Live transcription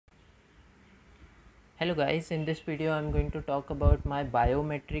Hello guys, in this video I'm going to talk about my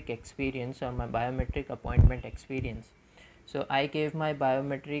biometric experience or my biometric appointment experience. So I gave my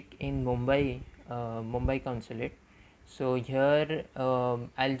biometric in Mumbai Consulate. So here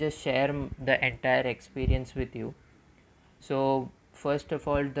I'll just share the entire experience with you. So first of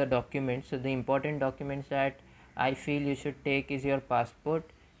all, the documents. So the important documents that I feel you should take is your passport,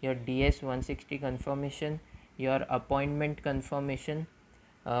 your DS 160 confirmation, your appointment confirmation,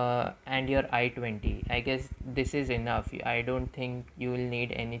 and your I-20. I guess this is enough. I don't think you will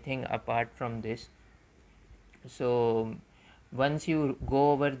need anything apart from this. So once you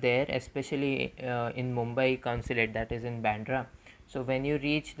go over there, especially in Mumbai Consulate, that is in Bandra, so when you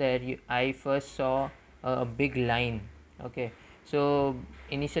reach there, I first saw a big line. Okay, so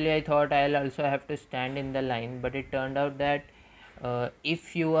initially I thought I'll also have to stand in the line, but it turned out that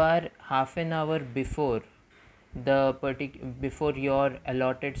if you are half an hour before before your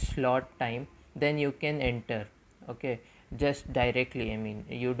allotted slot time, then you can enter. Okay, just directly. I mean,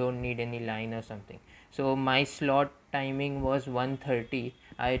 you don't need any line or something. So my slot timing was 1:30.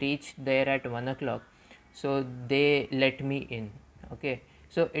 I reached there at 1 o'clock, so they let me in. Okay,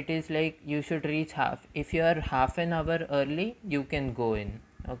 so it is like you should reach half. If you are half an hour early, you can go in.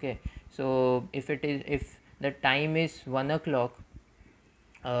 Okay, so if the time is 1 o'clock,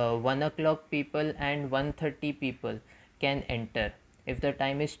 1 o'clock people and 1:30 people can enter. If the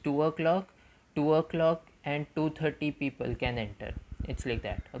time is 2 o'clock and 2:30 people can enter. It's like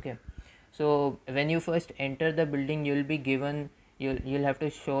that. Okay, so when you first enter the building, you'll have to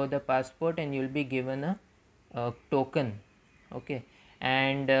show the passport and you'll be given a token. Okay,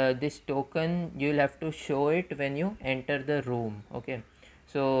 and this token you'll have to show it when you enter the room. Okay,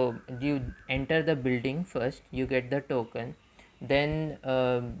 so you enter the building first, you get the token, then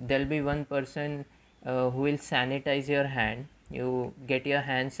there'll be one person who will sanitize your hand. You get your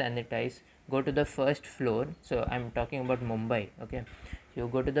hand sanitized, go to the first floor. So I'm talking about Mumbai. Okay, you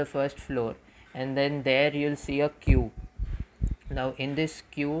go to the first floor and then there you'll see a queue. Now in this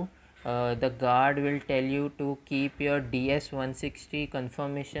queue, the guard will tell you to keep your DS 160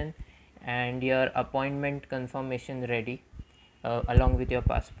 confirmation and your appointment confirmation ready, along with your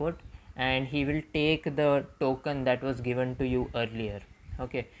passport, and he will take the token that was given to you earlier.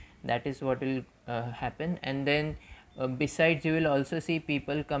 Okay, that is what will happen. And then besides, you will also see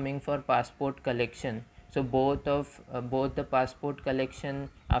people coming for passport collection. So both the passport collection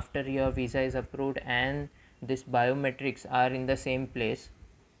after your visa is approved and this biometrics are in the same place.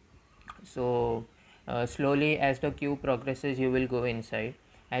 So slowly as the queue progresses, you will go inside.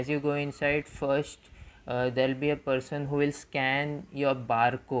 As you go inside, first there'll be a person who will scan your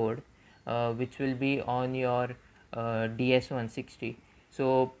barcode, which will be on your DS160.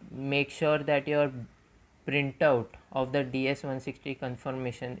 So make sure that your printout of the DS160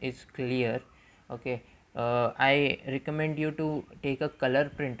 confirmation is clear. Okay, I recommend you to take a color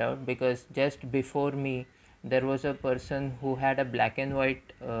printout, because just before me there was a person who had a black and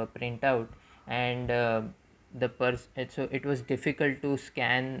white printout, and so it was difficult to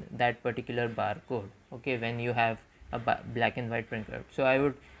scan that particular barcode. Okay, when you have a black and white printout, so I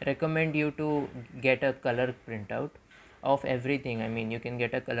would recommend you to get a color printout of everything. I mean, you can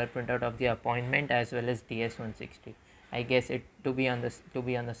get a color printout of the appointment as well as DS160. I guess it to be on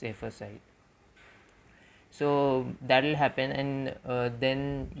the safer side. So that will happen, and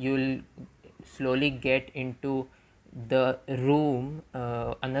then you'll slowly get into the room,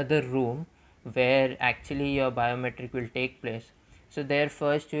 another room where actually your biometric will take place. So there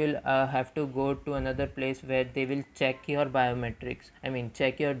first you will have to go to another place where they will check your biometrics. I mean,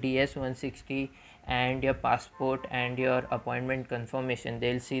 check your DS160 and your passport and your appointment confirmation.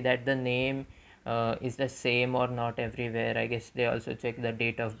 They'll see that the name is the same or not everywhere. I guess they also check the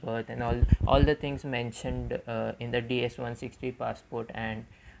date of birth and all the things mentioned in the DS160 passport and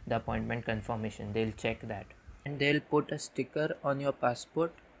the appointment confirmation. They'll check that, and they'll put a sticker on your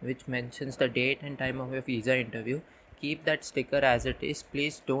passport which mentions the date and time of your visa interview. Keep that sticker as it is.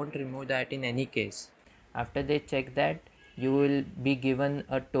 Please don't remove that in any case. After they check that, you will be given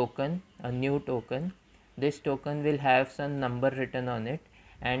a token, a new token. This token will have some number written on it,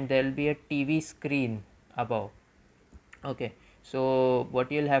 and there will be a TV screen above. Okay, so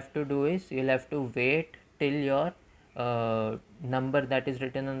what you'll have to do is you'll have to wait till your number that is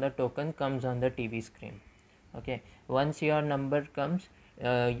written on the token comes on the TV screen. Okay, once your number comes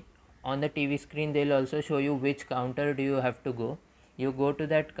on the TV screen, they'll also show you which counter do you have to go. You go to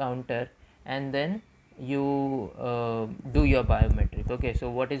that counter and then you do your biometric. Okay, so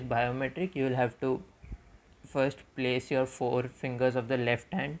what is biometric? You will have to first place your 4 fingers of the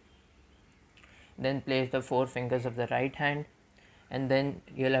left hand, then place the 4 fingers of the right hand, and then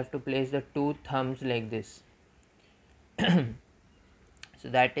you'll have to place the two thumbs like this. So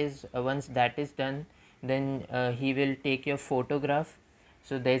that is once that is done, then he will take your photograph.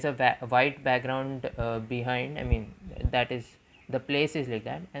 So there's a white background behind, I mean, that is, the place is like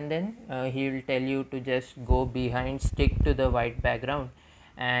that, and then he will tell you to just go behind, stick to the white background,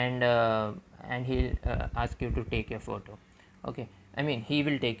 and he'll ask you to take your photo. Okay, I mean, he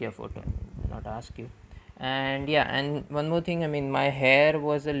will take your photo, not ask you. And yeah, and one more thing, I mean, my hair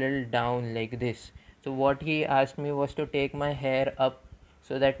was a little down like this, so what he asked me was to take my hair up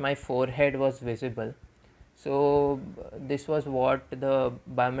so that my forehead was visible. So this was what the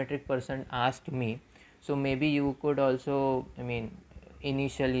biometric person asked me. So maybe you could also, I mean,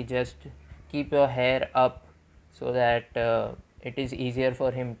 initially just keep your hair up so that it is easier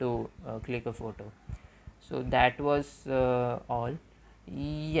for him to click a photo. So that was all.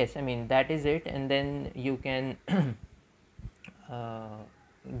 Yes, I mean, that is it. And then you can uh,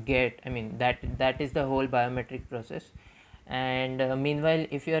 get, I mean, that is the whole biometric process. And meanwhile,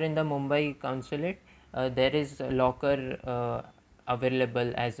 if you are in the Mumbai consulate, there is a locker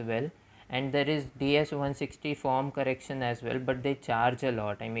available as well, and there is DS 160 form correction as well, but they charge a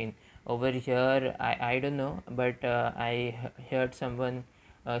lot. I mean, over here, I don't know, but I heard someone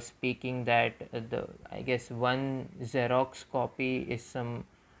speaking that the, I guess, one Xerox copy is some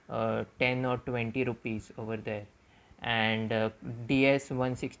 10 or 20 rupees over there, and DS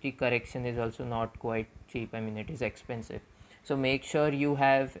 160 correction is also not quite cheap. I mean, it is expensive. So make sure you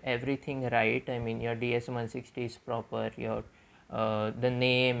have everything right. I mean, your DS 160 is proper, your the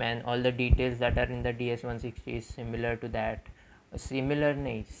name and all the details that are in the DS 160 is similar to that, similar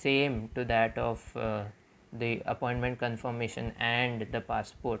nahi, same to that of the appointment confirmation and the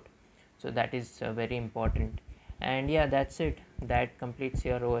passport. So that is very important. And yeah, that's it. That completes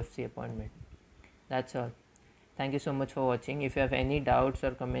your OFC appointment. That's all. Thank you so much for watching. If you have any doubts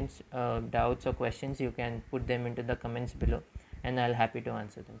or comments, doubts or questions, you can put them into the comments below, and I'll happy to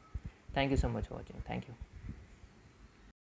answer them. Thank you so much for watching. Thank you.